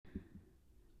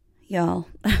Y'all,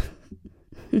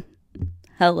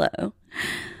 hello.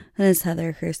 This is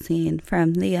Heather Christine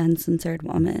from The Uncensored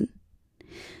Woman.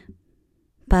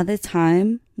 By the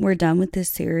time we're done with this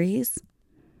series,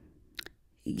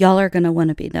 y'all are going to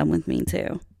want to be done with me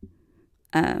too.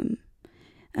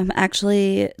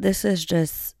 This is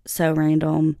just so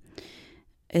random.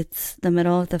 It's the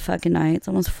middle of the fucking night. It's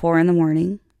almost 4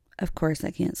 a.m. Of course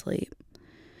I can't sleep.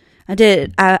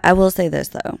 I will say this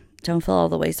though. Don't feel all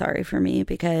the way sorry for me,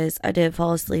 because I did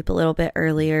fall asleep a little bit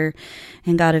earlier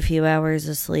and got a few hours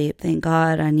of sleep. Thank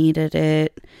God, I needed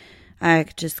it. I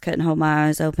just couldn't hold my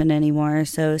eyes open anymore.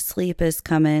 So sleep is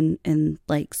coming in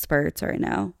like spurts right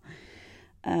now.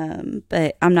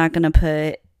 But I'm not going to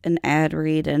put an ad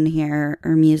read in here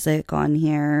or music on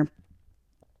here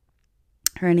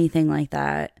or anything like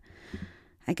that.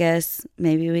 I guess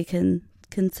maybe we can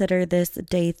consider this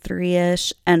day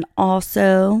 3-ish. And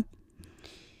also,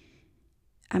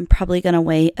 I'm probably going to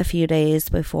wait a few days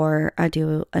before I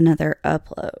do another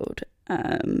upload.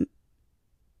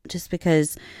 Just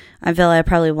because I feel I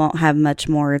probably won't have much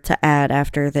more to add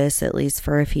after this, at least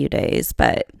for a few days.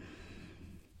 But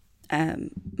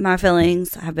my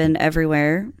feelings have been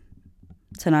everywhere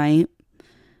tonight.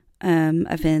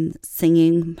 I've been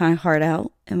singing my heart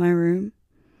out in my room.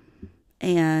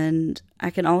 And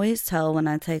I can always tell when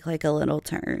I take like a little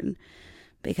turn,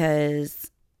 because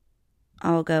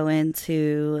I'll go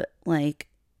into like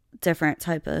different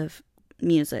type of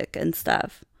music and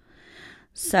stuff.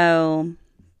 So,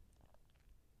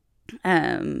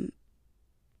 I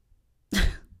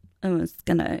was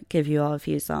gonna give you all a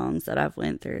few songs that I've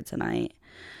went through tonight.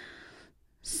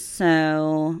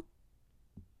 So,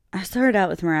 I started out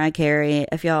with Mariah Carey.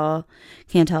 If y'all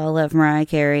can't tell, I love Mariah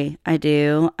Carey. I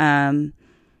do.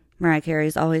 Mariah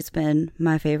Carey's always been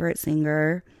my favorite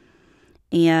singer.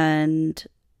 And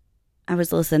I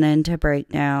was listening to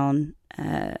Breakdown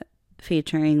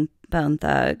featuring Bone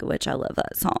Thug, which I love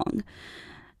that song.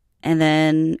 And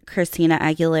then Christina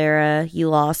Aguilera, You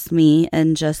Lost Me,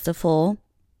 and Just a Fool.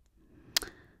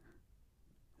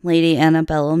 Lady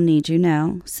Antebellum, Need You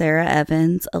Now. Sarah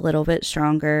Evans, A Little Bit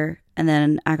Stronger. And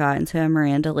then I got into a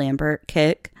Miranda Lambert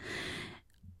kick.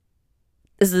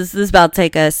 This is about to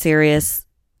take a serious,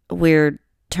 weird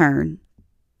turn.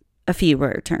 A few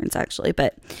weird turns, actually.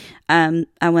 But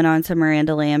I went on to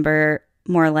Miranda Lambert,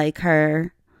 More Like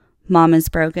Her, Mama's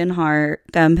Broken Heart,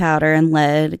 Gunpowder and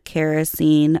Lead,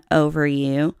 Kerosene, Over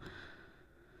You.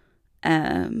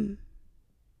 Anne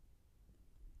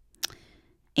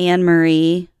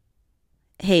Marie,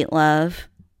 Hate Love.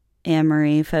 Anne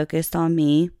Marie, Focused on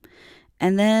Me.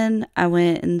 And then I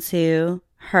went into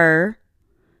Her,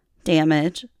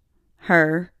 Damage,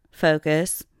 Her,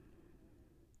 Focus,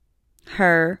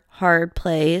 Her, Hard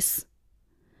Place.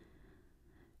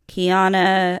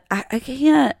 Kiana, I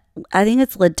can't, I think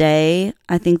it's Lede.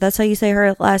 I think that's how you say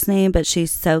her last name, but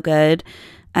she's so good.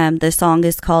 The song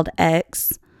is called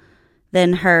X.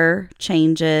 Then Her,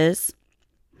 Changes.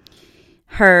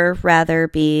 Her, Rather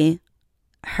Be.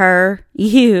 Her,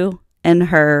 You, and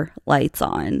Her, Lights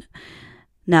On.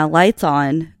 Now, Lights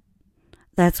On,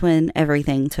 that's when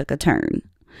everything took a turn.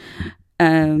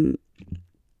 I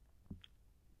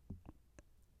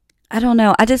don't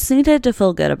know. I just needed to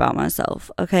feel good about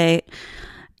myself, okay?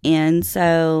 And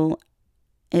so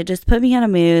it just put me in a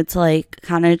mood to like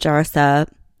kind of dress up.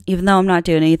 Even though I'm not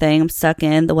doing anything, I'm stuck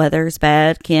in. The weather's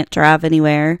bad. Can't drive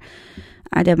anywhere.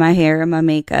 I did my hair and my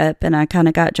makeup, and I kind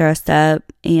of got dressed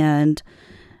up and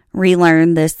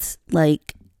relearned this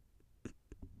like,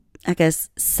 I guess,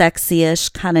 sexy-ish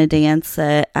kind of dance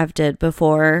that I've did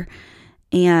before.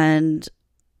 And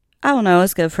I don't know,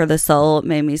 it's good for the soul. It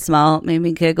made me smile. It made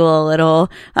me giggle a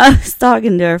little. I was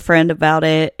talking to a friend about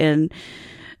it, and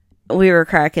we were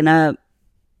cracking up.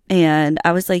 And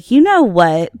I was like, you know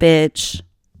what, bitch?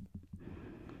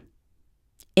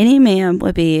 Any man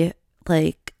would be,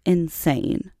 like,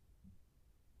 insane.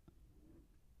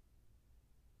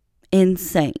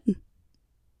 Insane.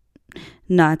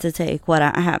 Not to take what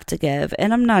I have to give.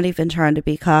 And I'm not even trying to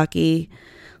be cocky.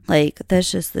 Like,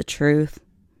 that's just the truth.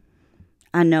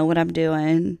 I know what I'm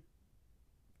doing.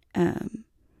 And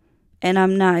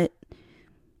I'm not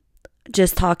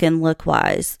just talking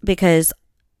look-wise, because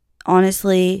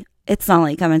honestly, it's not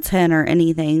like I'm a 10 or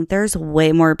anything. There's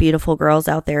way more beautiful girls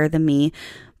out there than me.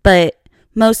 But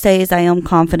most days I am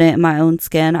confident in my own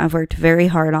skin. I've worked very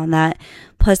hard on that.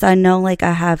 Plus, I know like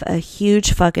I have a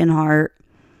huge fucking heart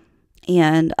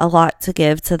and a lot to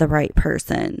give to the right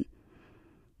person.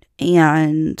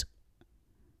 And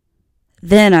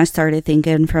then I started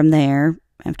thinking from there,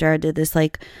 after I did this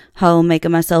like whole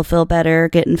making myself feel better,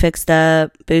 getting fixed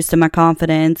up, boosting my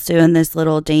confidence, doing this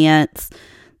little dance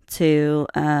to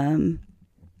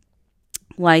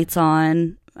Lights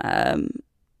On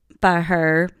by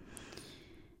her.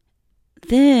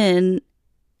 Then,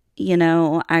 you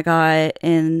know, I got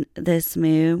in this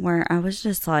mood where I was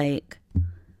just like,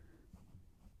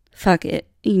 fuck it.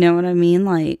 You know what I mean?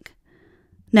 Like,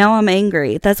 now I'm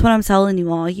angry. That's what I'm telling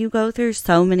you all. You go through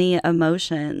so many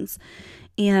emotions.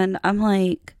 And I'm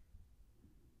like,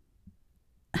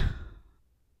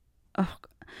 oh,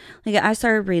 like I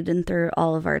started reading through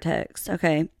all of our texts.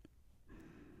 Okay.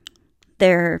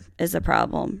 There is a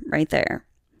problem right there.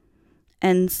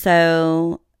 And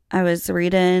so I was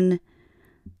reading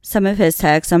some of his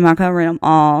texts. I'm not going to read them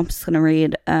all. I'm just going to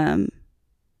read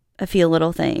a few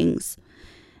little things.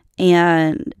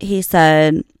 And he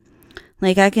said,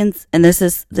 like, I can, and this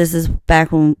is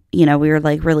back when, you know, we were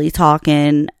like really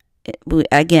talking. We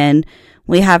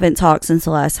haven't talked since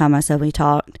the last time I said we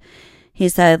talked. He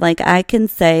said, like, I can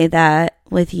say that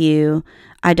with you.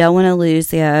 I don't want to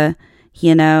lose you,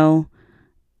 you know.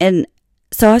 And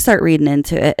so I start reading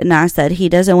into it. And I said, he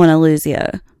doesn't want to lose you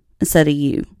instead of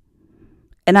you.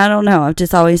 And I don't know. I've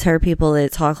just always heard people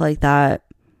that talk like that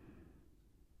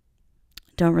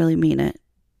don't really mean it.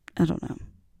 I don't know.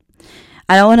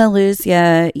 I don't want to lose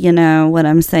you, you know what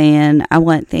I'm saying. I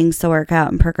want things to work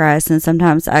out and progress. And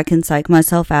sometimes I can psych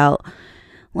myself out.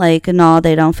 Like, no,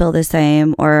 they don't feel the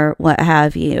same or what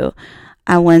have you.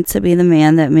 I want to be the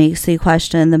man that makes you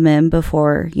question the men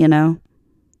before, you know.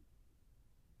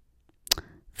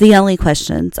 The only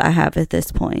questions I have at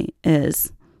this point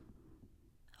is,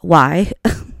 why?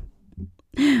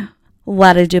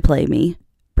 Why did you play me,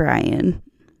 Brian?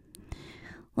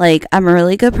 Like, I'm a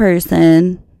really good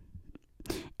person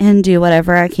and do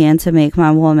whatever I can to make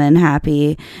my woman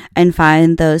happy and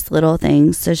find those little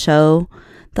things to show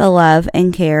the love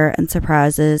and care and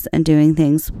surprises and doing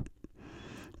things,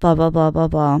 blah, blah, blah, blah,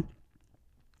 blah.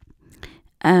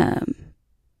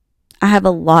 I have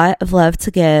a lot of love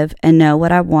to give and know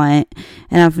what I want,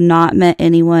 and I've not met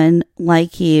anyone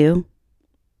like you.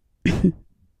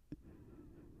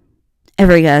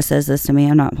 Every guy says this to me.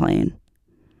 I'm not playing.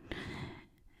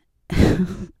 I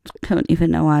don't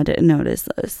even know why I didn't notice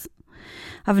this.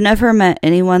 I've never met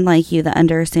anyone like you that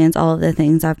understands all of the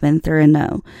things I've been through and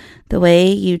know. The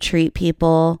way you treat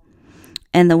people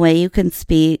and the way you can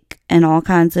speak and all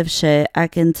kinds of shit, I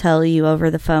can tell you over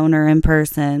the phone or in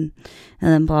person.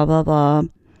 And then blah, blah, blah.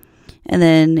 And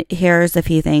then here's a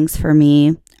few things for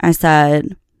me. I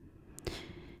said,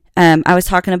 I was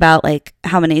talking about like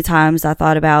how many times I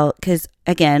thought about, because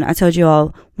again, I told you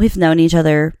all, we've known each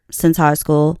other since high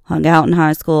school, hung out in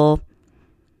high school.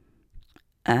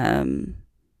 And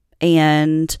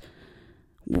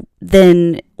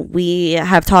then we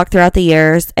have talked throughout the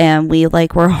years, and we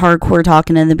like were hardcore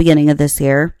talking in the beginning of this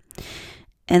year.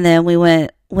 And then we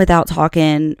went without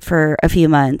talking for a few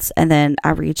months, and then I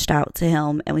reached out to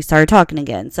him and we started talking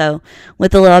again. So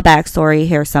with a little backstory,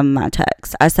 here's some of my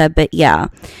texts. I said, but yeah,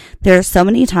 there's so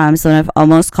many times when I've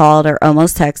almost called or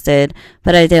almost texted,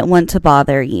 but I didn't want to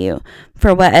bother you.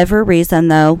 For whatever reason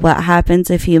though, what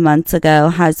happened a few months ago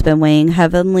has been weighing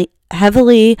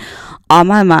heavily on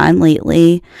my mind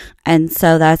lately, and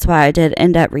so that's why I did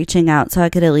end up reaching out, so I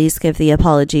could at least give the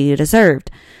apology you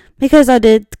deserved, because I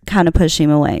did kind of push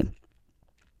him away.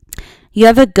 You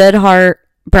have a good heart,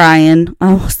 Brian.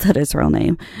 I almost said his real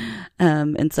name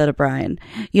instead of Brian.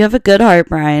 You have a good heart,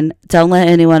 Brian. Don't let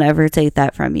anyone ever take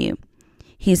that from you.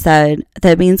 He said,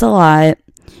 that means a lot.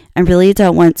 I really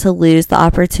don't want to lose the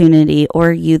opportunity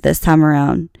or you this time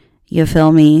around. You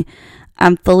feel me?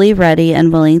 I'm fully ready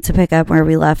and willing to pick up where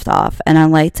we left off, and I'd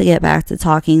like to get back to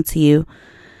talking to you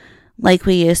like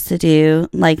we used to do,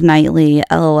 like nightly.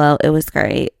 LOL, it was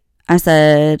great. I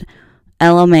said,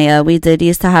 LMAO, we did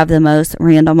used to have the most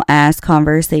random ass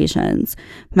conversations.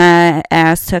 My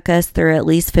ass took us through at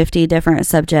least 50 different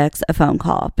subjects a phone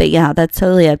call. But yeah, that's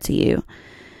totally up to you.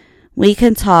 We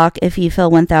can talk if you feel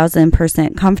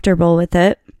 1000% comfortable with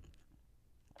it.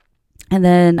 And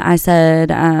then I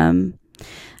said,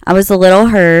 I was a little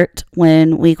hurt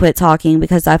when we quit talking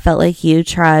because I felt like you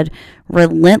tried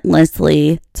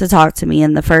relentlessly to talk to me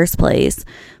in the first place.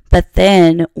 But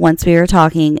then, once we were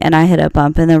talking and I hit a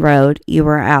bump in the road, you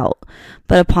were out.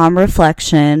 But upon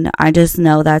reflection, I just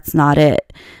know that's not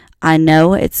it. I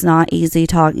know it's not easy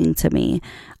talking to me.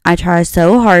 I try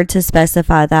so hard to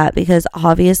specify that because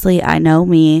obviously I know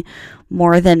me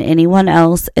more than anyone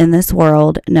else in this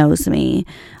world knows me.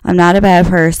 I'm not a bad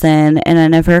person, and I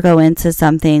never go into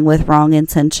something with wrong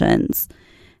intentions.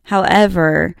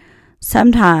 However,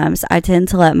 sometimes I tend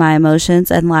to let my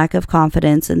emotions and lack of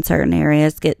confidence in certain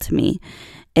areas get to me.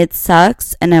 It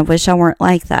sucks, and I wish I weren't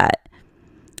like that.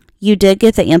 You did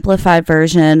get the amplified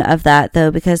version of that, though,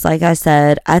 because like I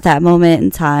said, at that moment in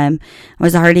time, I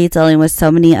was already dealing with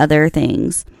so many other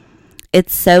things.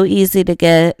 It's so easy to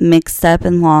get mixed up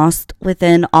and lost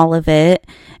within all of it,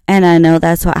 and I know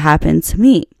that's what happened to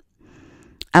me.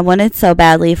 I wanted so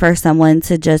badly for someone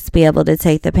to just be able to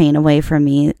take the pain away from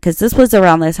me, because this was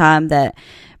around the time that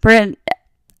Brent,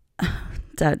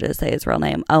 did I just say his real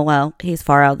name? Oh, well, he's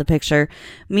far out of the picture.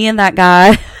 Me and that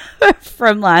guy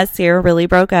from last year really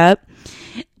broke up,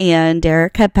 and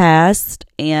Derek had passed,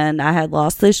 and I had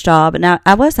lost this job, and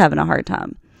I was having a hard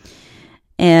time,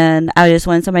 and I just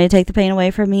wanted somebody to take the pain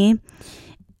away from me.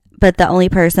 But the only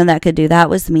person that could do that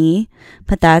was me.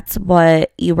 But that's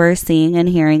what you were seeing and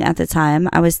hearing at the time.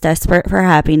 I was desperate for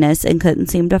happiness and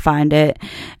couldn't seem to find it.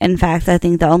 In fact, I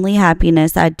think the only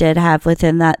happiness I did have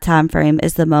within that time frame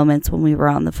is the moments when we were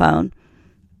on the phone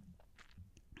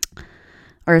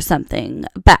or something.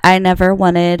 But I never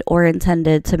wanted or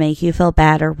intended to make you feel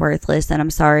bad or worthless, and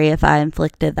I'm sorry if I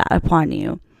inflicted that upon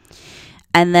you.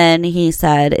 And then he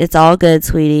said, it's all good,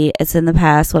 sweetie. It's in the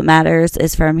past. What matters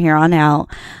is from here on out.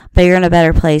 But you're in a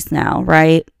better place now,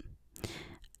 right?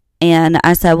 And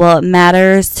I said, well, it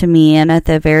matters to me. And at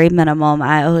the very minimum,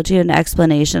 I owed you an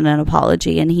explanation and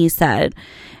apology. And he said,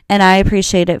 and I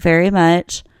appreciate it very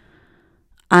much.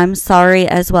 I'm sorry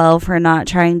as well for not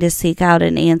trying to seek out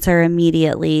an answer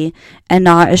immediately and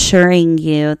not assuring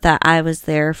you that I was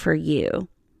there for you.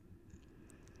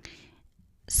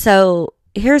 So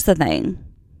here's the thing.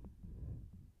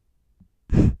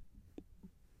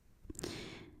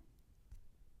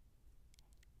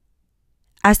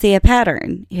 I see a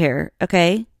pattern here,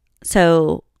 okay?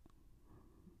 So,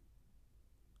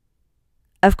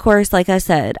 of course, like I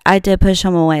said, I did push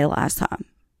him away last time.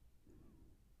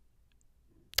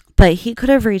 But he could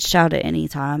have reached out at any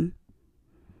time.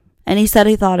 And he said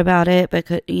he thought about it, but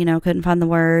couldn't find the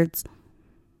words.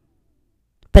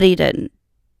 But he didn't.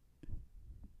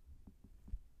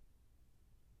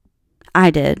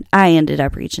 I did. I ended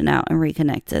up reaching out and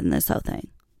reconnected in this whole thing.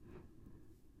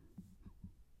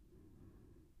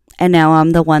 And now I'm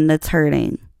the one that's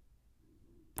hurting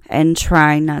and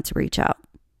trying not to reach out.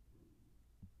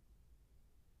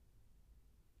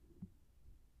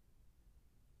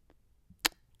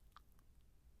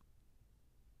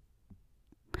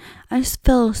 I just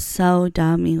feel so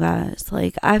dumb, you guys.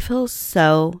 Like, I feel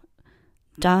so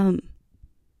dumb.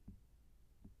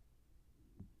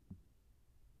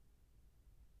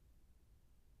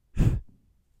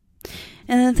 And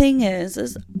the thing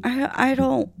is I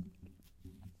don't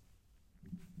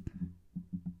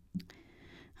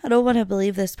want to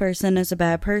believe this person is a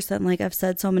bad person. Like I've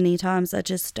said so many times, I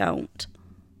just don't.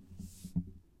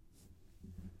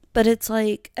 But it's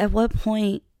like, at what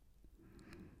point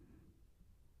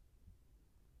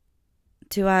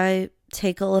do I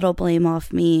take a little blame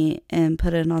off me and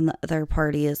put it on the other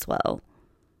party as well?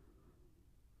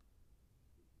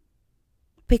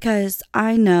 Because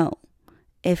I know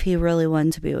if he really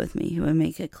wanted to be with me, he would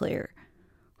make it clear.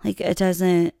 Like, it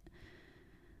doesn't...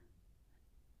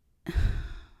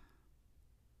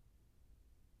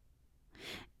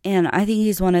 And I think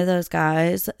he's one of those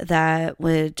guys that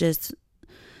would just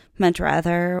much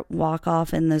rather walk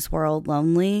off in this world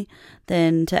lonely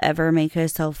than to ever make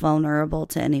himself vulnerable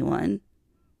to anyone.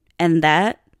 And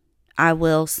that I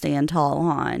will stand tall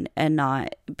on and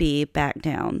not be back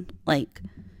down. Like,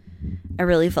 I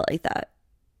really felt like that.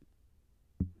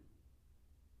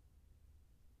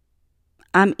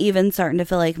 I'm even starting to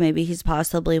feel like maybe he's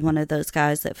possibly one of those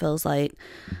guys that feels like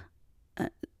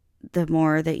the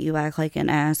more that you act like an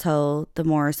asshole, the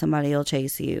more somebody will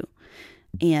chase you.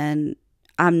 And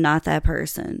I'm not that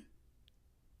person.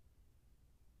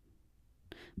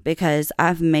 Because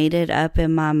I've made it up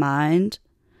in my mind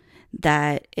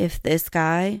that if this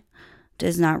guy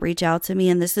does not reach out to me,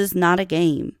 and this is not a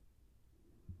game,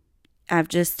 I've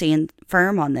just stand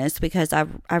firm on this because I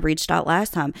reached out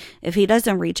last time. If he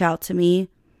doesn't reach out to me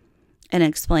and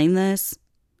explain this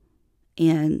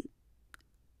and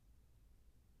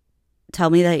tell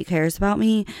me that he cares about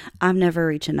me, I'm never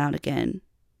reaching out again.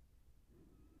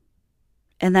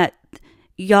 And that,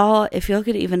 y'all, if y'all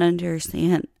could even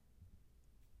understand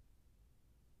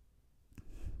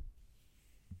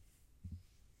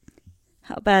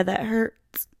how bad that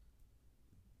hurts.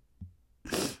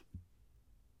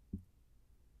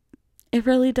 It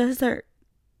really does hurt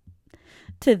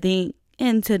to think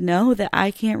and to know that I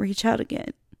can't reach out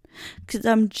again. Because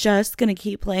I'm just going to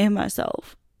keep playing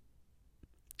myself.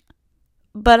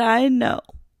 But I know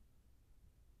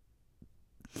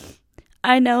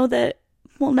that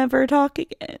we'll never talk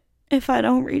again if I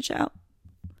don't reach out.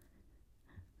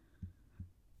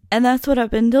 And that's what I've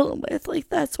been dealing with. Like,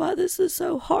 that's why this is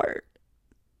so hard.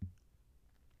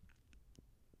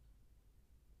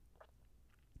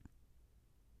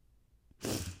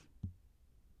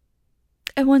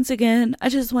 And once again, I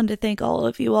just wanted to thank all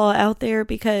of you all out there,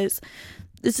 because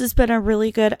this has been a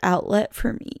really good outlet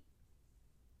for me.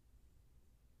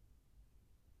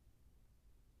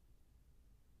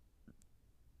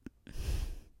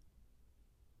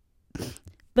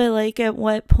 But, like, at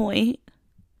what point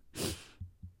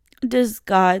does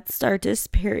God start to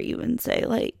spare you and say,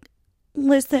 like,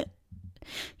 listen,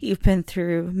 you've been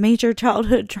through major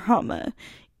childhood trauma.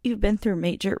 You've been through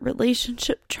major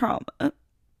relationship trauma.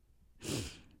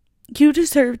 You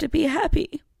deserve to be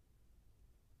happy.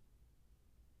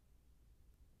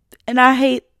 And I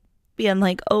hate being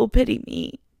like, oh, pity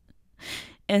me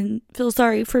and feel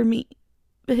sorry for me.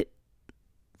 But,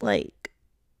 like,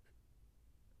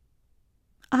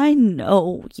 I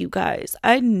know, you guys,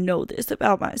 I know this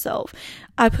about myself.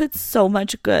 I put so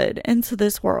much good into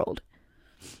this world.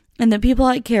 And the people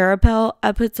I care about,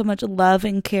 I put so much love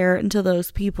and care into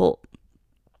those people.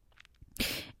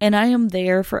 And I am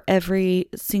there for every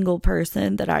single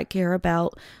person that I care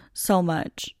about so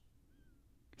much.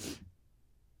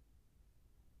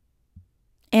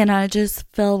 And I just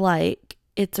feel like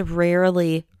it's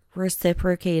rarely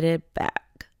reciprocated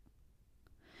back.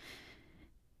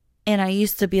 And I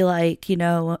used to be like, you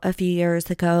know, a few years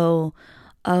ago,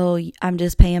 oh, I'm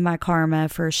just paying my karma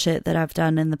for shit that I've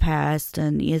done in the past,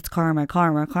 and it's karma.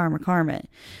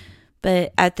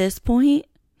 But at this point,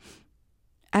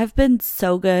 I've been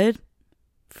so good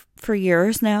for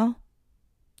years now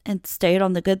and stayed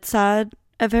on the good side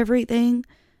of everything.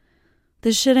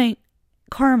 This shit ain't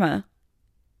karma.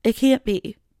 It can't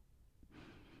be.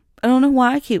 I don't know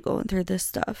why I keep going through this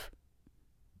stuff.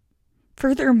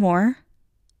 Furthermore,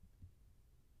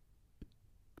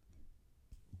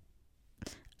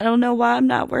 I don't know why I'm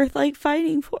not worth, like,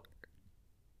 fighting for.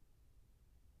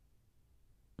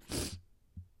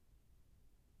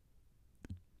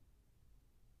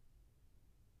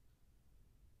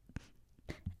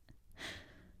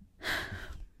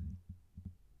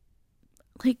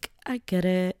 Like, I get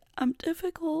it. I'm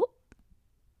difficult.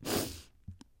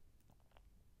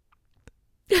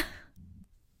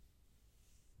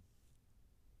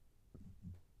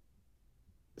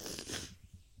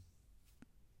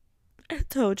 I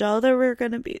told y'all there were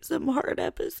gonna be some hard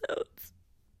episodes.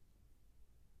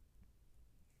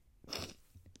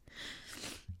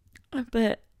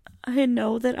 But I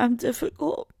know that I'm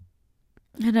difficult.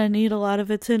 And I need a lot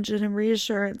of attention and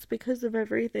reassurance because of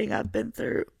everything I've been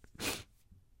through.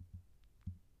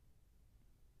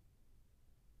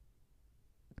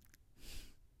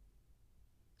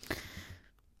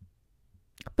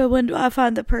 But when do I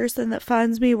find the person that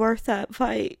finds me worth that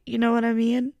fight? You know what I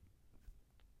mean?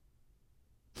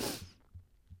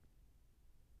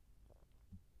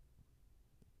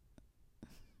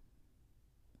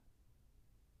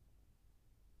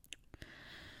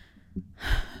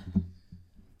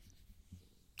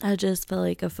 I just feel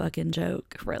like a fucking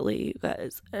joke, really, you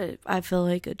guys. I feel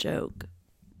like a joke.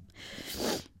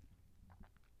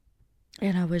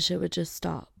 And I wish it would just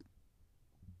stop.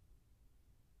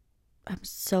 I'm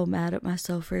so mad at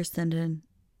myself for sending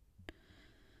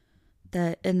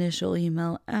that initial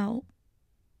email out,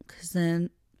 because then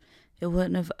it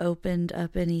wouldn't have opened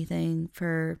up anything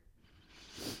for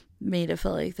me to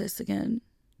feel like this again.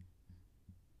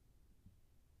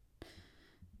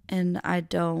 And I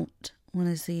don't want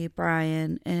to see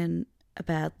Brian in a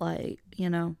bad light, you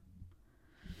know?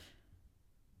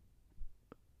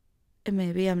 And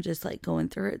maybe I'm just, like, going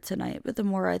through it tonight, but the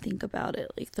more I think about it,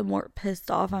 like, the more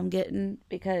pissed off I'm getting,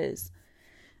 because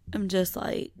I'm just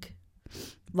like,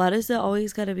 why does it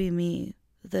always gotta be me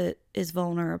that is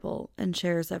vulnerable and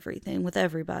shares everything with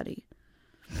everybody?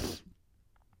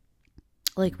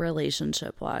 Like,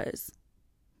 relationship wise.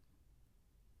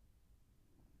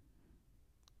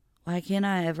 Why can't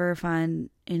I ever find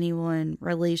anyone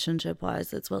relationship wise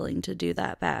that's willing to do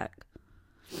that back?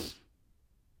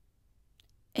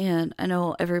 And I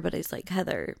know everybody's like,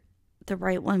 Heather, the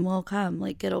right one will come.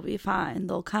 Like, it'll be fine.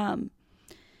 They'll come.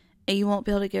 And you won't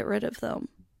be able to get rid of them.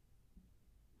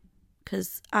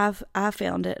 Because I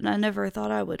found it, and I never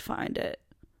thought I would find it.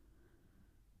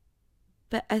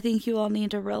 But I think you all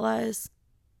need to realize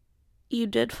you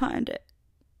did find it.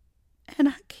 And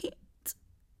I can't.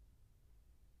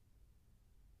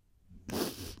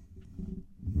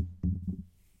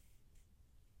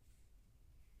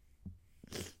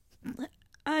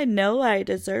 I know I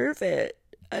deserve it.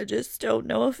 I just don't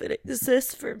know if it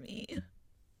exists for me.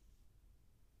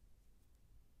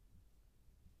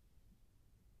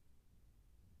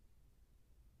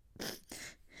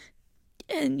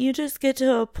 And you just get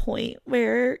to a point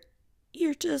where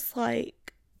you're just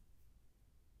like,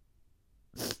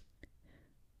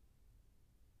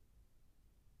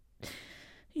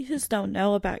 you just don't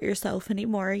know about yourself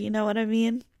anymore. You know what I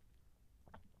mean?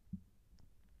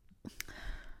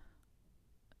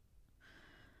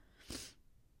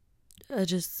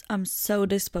 I'm so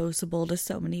disposable to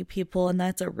so many people, and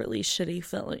that's a really shitty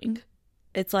feeling.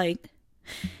 It's like,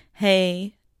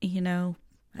 hey,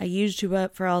 I used you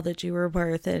up for all that you were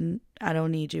worth, and I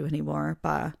don't need you anymore.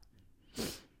 Bye.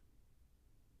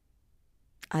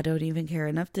 I don't even care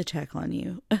enough to check on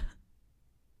you.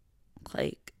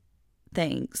 Like,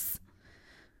 thanks.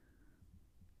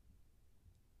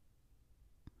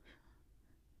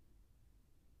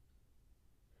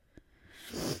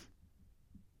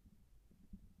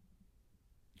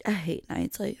 I hate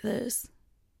nights like this.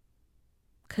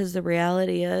 Because the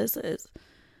reality is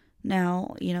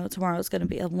now, tomorrow's going to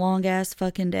be a long ass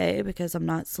fucking day because I'm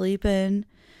not sleeping.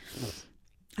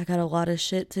 I got a lot of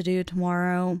shit to do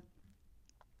tomorrow.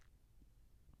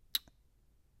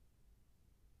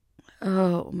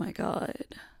 Oh my God.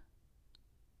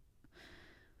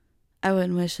 I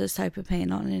wouldn't wish this type of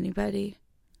pain on anybody.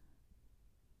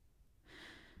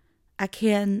 I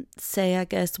can say, I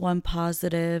guess, one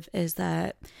positive is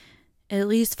that at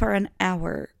least for an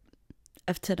hour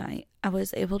of tonight, I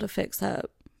was able to fix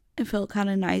up and feel kind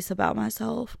of nice about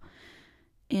myself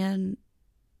and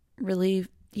really,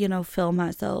 feel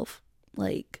myself,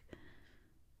 like,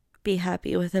 be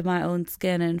happy within my own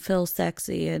skin and feel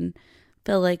sexy and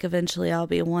feel like eventually I'll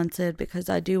be wanted because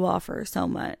I do offer so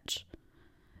much.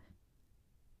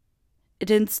 It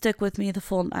didn't stick with me the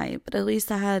full night, but at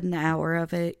least I had an hour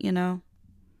of it,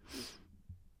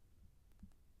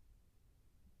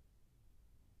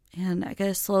 And I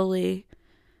guess slowly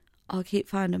I'll keep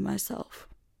finding myself.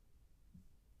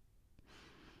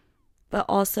 But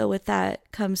also with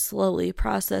that comes slowly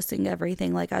processing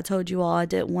everything. Like I told you all, I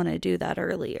didn't want to do that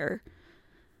earlier.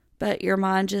 But your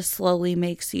mind just slowly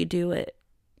makes you do it.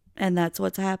 And that's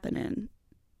what's happening.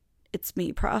 It's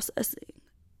me processing.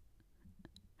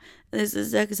 This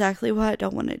is exactly why I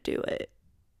don't want to do it.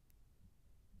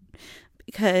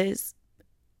 Because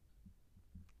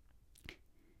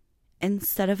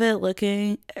instead of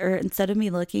me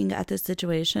looking at the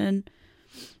situation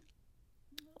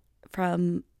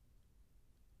from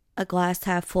a glass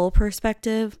half full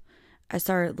perspective, I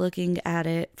started looking at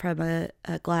it from a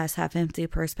glass half empty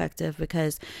perspective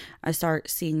because I start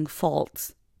seeing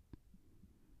faults.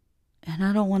 And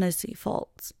I don't want to see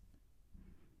faults.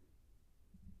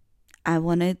 I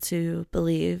wanted to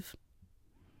believe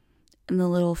in the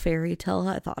little fairy tale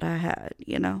I thought I had,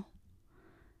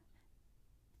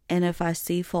 And if I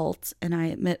see faults and I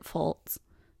admit faults,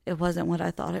 it wasn't what I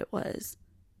thought it was.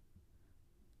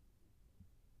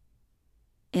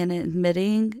 And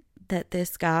admitting that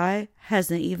this guy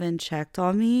hasn't even checked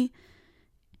on me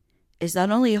is not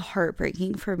only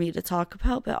heartbreaking for me to talk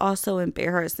about, but also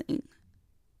embarrassing.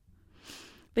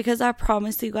 Because I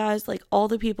promise you guys, like, all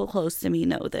the people close to me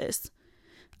know this.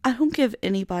 I don't give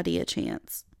anybody a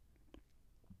chance.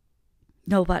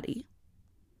 Nobody.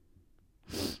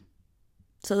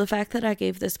 So the fact that I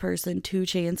gave this person 2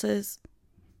 chances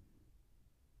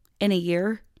in a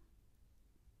year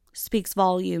speaks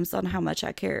volumes on how much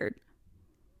I cared.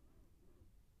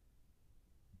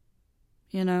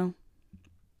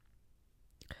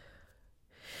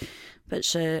 But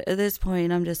shit, at this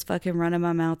point, I'm just fucking running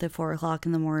my mouth at 4 o'clock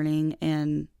in the morning,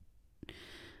 and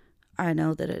I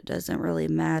know that it doesn't really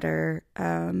matter.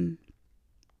 But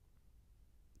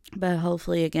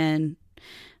hopefully, again,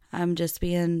 I'm just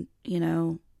being,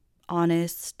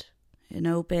 honest and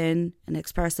open and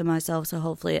expressing myself. So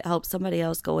hopefully it helps somebody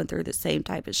else going through the same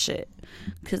type of shit.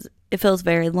 Because it feels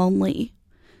very lonely,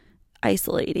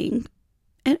 isolating,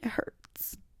 and it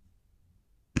hurts.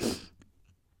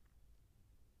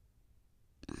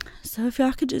 So if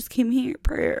y'all could just keep me in your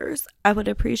prayers, I would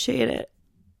appreciate it.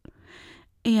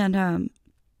 And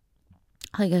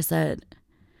like I said,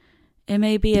 it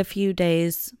may be a few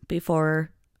days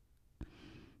before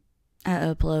I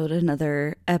upload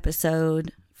another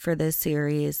episode for this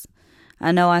series.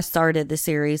 I know I started the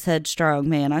series headstrong,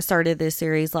 man. I started this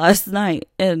series last night,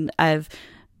 and I've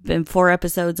been 4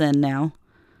 episodes in now.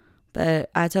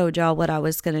 But I told y'all what I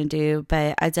was going to do,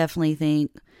 but I definitely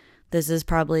think this is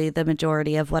probably the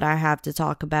majority of what I have to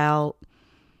talk about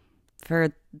for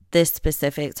this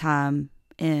specific time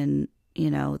in,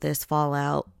 this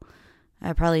fallout.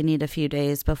 I probably need a few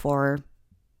days before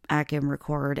I can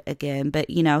record again, but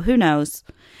who knows?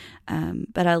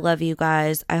 But I love you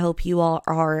guys. I hope you all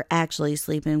are actually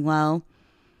sleeping well,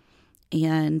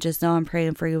 and just know I'm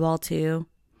praying for you all too.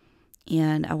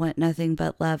 And I want nothing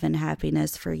but love and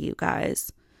happiness for you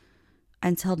guys.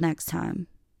 Until next time.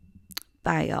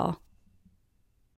 Bye, y'all.